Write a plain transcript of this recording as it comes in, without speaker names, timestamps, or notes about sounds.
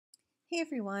Hey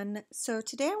everyone, so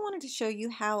today I wanted to show you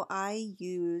how I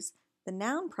use the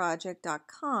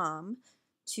nounproject.com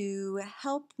to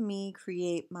help me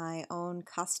create my own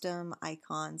custom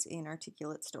icons in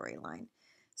Articulate Storyline.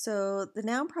 So the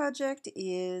Noun Project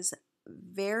is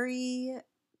very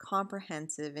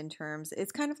comprehensive in terms,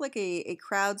 it's kind of like a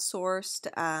crowdsourced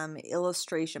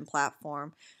illustration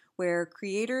platform where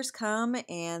creators come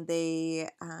and they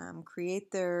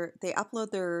they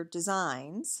upload their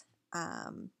designs,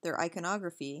 their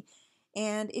iconography.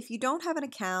 And if you don't have an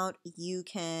account, you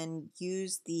can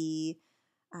use the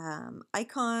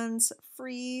icons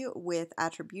free with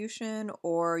attribution,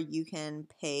 or you can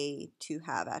pay to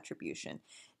have attribution.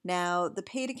 Now, the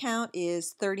paid account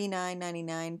is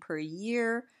 $39.99 per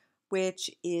year,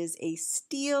 which is a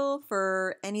steal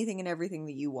for anything and everything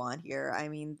that you want here. I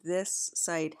mean, this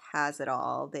site has it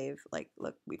all. They've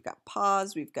look, we've got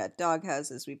paws, we've got dog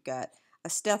houses, we've got a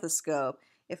stethoscope.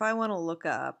 If I want to look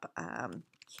up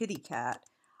kitty cat,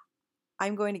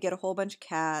 I'm going to get a whole bunch of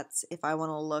cats. If I want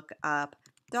to look up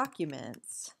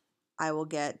documents, I will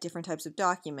get different types of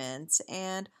documents,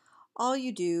 and all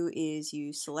you do is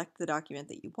you select the document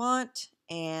that you want,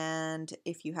 and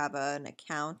if you have an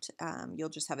account, you'll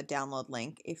just have a download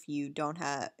link. If you don't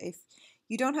have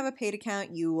a paid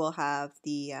account, you will have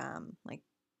the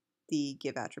the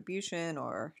give attribution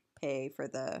or pay for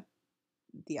the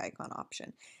icon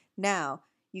option. Now,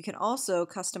 you can also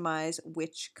customize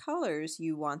which colors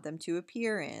you want them to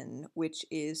appear in, which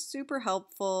is super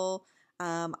helpful.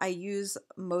 I use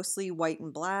mostly white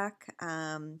and black,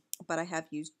 but I have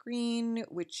used green,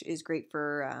 which is great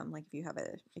for like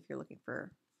if you're looking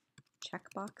for check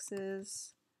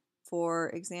boxes, for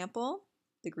example.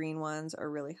 The green ones are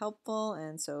really helpful,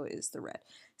 and so is the red.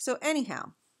 So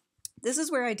anyhow, this is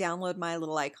where I download my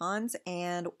little icons,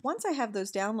 and once I have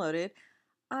those downloaded,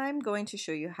 I'm going to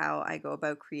show you how I go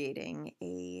about creating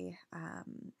I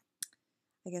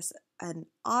guess, an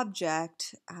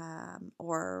object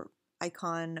or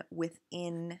icon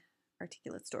within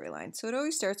Articulate Storyline. So it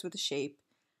always starts with a shape.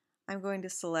 I'm going to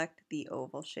select the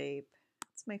oval shape.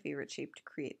 It's my favorite shape to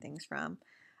create things from.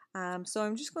 So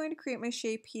I'm just going to create my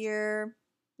shape here.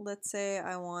 Let's say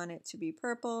I want it to be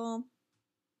purple.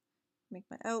 Make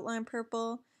my outline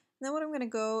purple. And then what I'm going to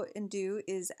go and do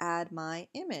is add my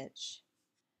image.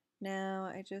 Now,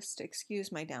 I just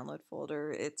excuse my download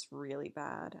folder. It's really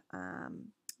bad.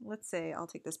 Let's say I'll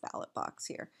take this ballot box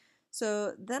here.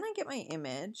 So then I get my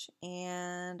image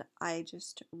and I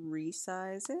just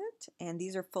resize it. And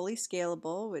these are fully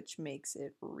scalable, which makes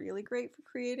it really great for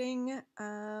creating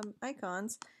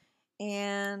icons.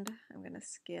 And I'm going to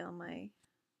scale my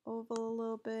oval a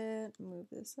little bit, move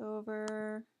this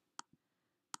over.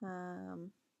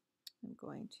 I'm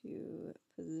going to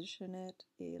position it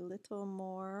a little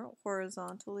more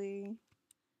horizontally.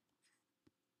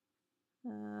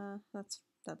 That's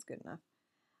good enough.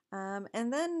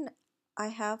 And then I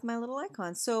have my little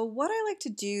icon. So what I like to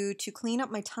do to clean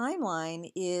up my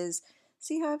timeline is,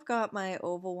 see how I've got my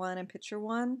oval one and picture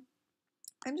one?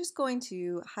 I'm just going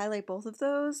to highlight both of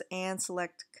those and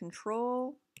select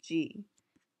Control G.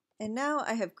 And now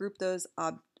I have grouped those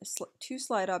two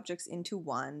slide objects into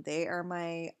one. They are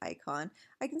my icon.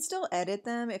 I can still edit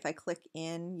them if I click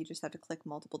in. You just have to click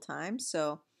multiple times.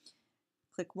 So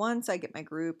click once, I get my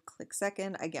group. Click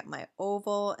second, I get my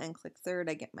oval. And click third,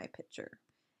 I get my picture.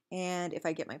 And if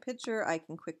I get my picture, I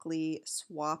can quickly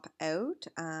swap out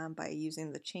by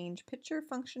using the change picture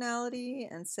functionality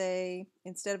and say,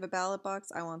 instead of a ballot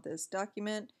box, I want this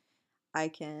document. I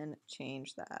can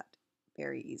change that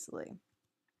very easily.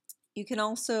 You can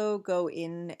also go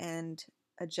in and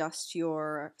adjust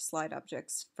your slide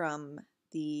objects from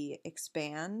the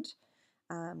expand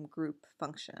group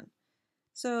function.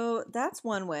 So that's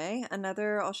one way.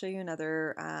 I'll show you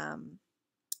another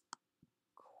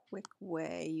quick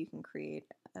way you can create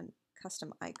a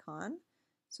custom icon.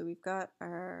 So we've got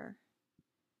our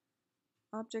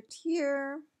object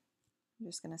here. I'm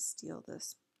just going to steal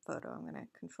this photo. I'm going to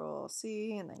Control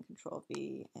C and then Control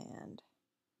V, and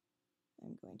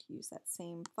I'm going to use that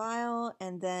same file,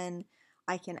 and then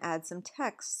I can add some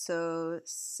text. So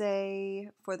say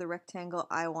for the rectangle,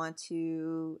 I want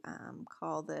to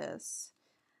call this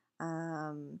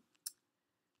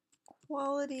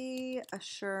Quality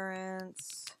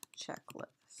Assurance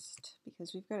Checklist,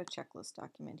 because we've got a checklist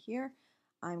document here.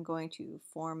 I'm going to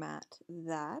format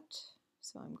that.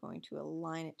 So I'm going to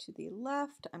align it to the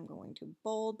left. I'm going to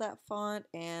bold that font,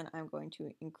 and I'm going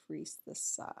to increase the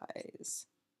size.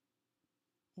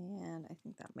 And I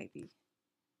think that might be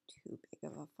too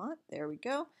big of a font. There we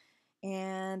go.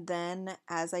 And then,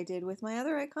 as I did with my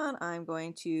other icon, I'm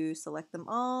going to select them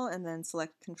all and then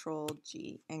select Control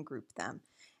G and group them.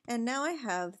 And now I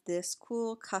have this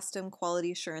cool custom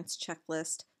quality assurance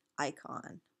checklist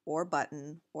icon or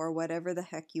button or whatever the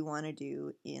heck you want to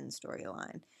do in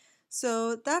Storyline.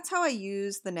 So that's how I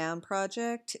use the Noun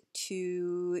Project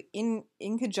in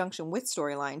conjunction with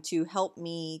Storyline to help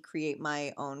me create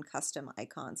my own custom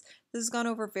icons. This has gone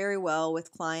over very well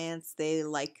with clients. They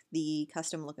like the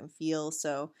custom look and feel.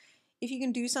 So if you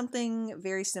can do something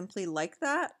very simply like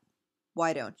that,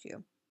 why don't you?